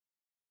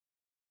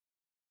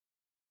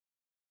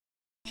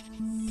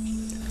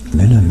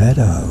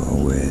meadow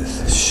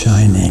with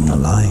shining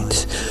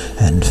light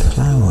and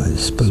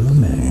flowers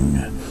blooming.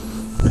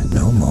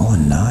 No more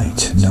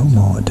night, no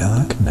more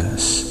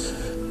darkness,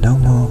 no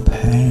more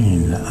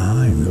pain,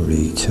 I'm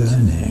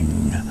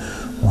returning.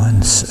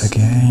 Once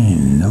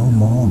again, no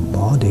more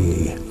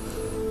body,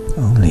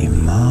 only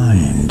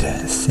mind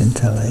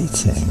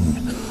scintillating.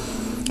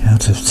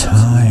 Out of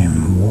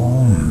time,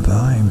 warm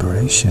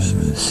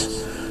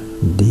vibrations,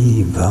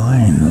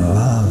 divine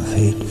love,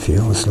 it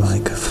feels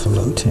like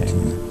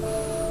floating.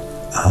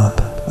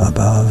 Up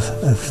above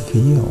a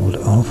field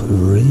of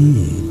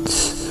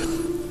reeds,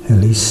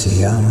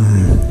 Elysium,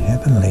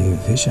 heavenly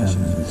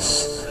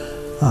visions.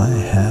 I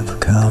have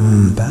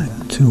come back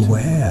to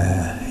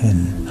where,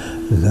 in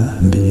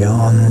the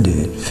beyond,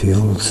 it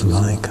feels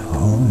like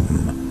home,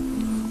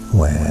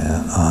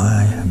 where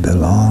I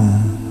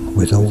belong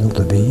with all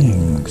the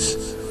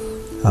beings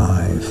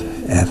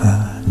I've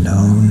ever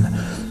known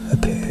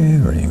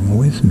appearing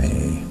with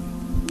me.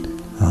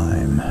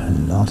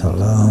 I'm not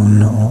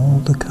alone, all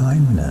the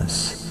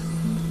kindness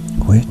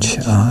which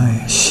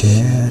I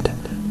shared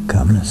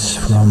comes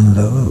from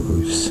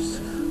those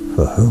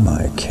for whom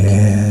I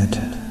cared,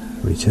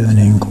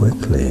 returning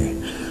quickly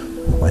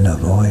when a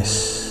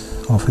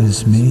voice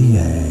offers me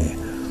a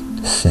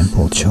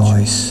simple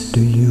choice.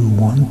 Do you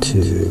want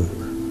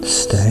to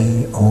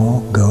stay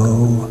or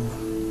go?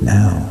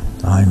 Now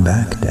I'm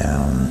back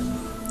down,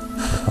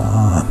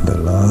 far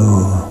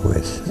below,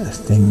 with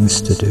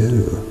things to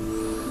do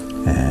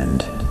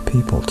and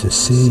people to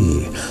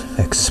see,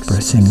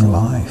 expressing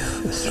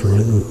life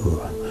through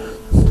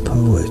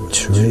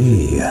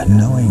poetry,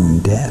 knowing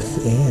death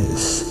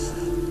is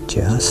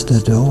just a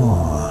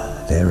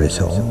door. There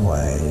is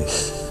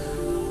always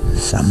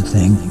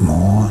something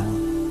more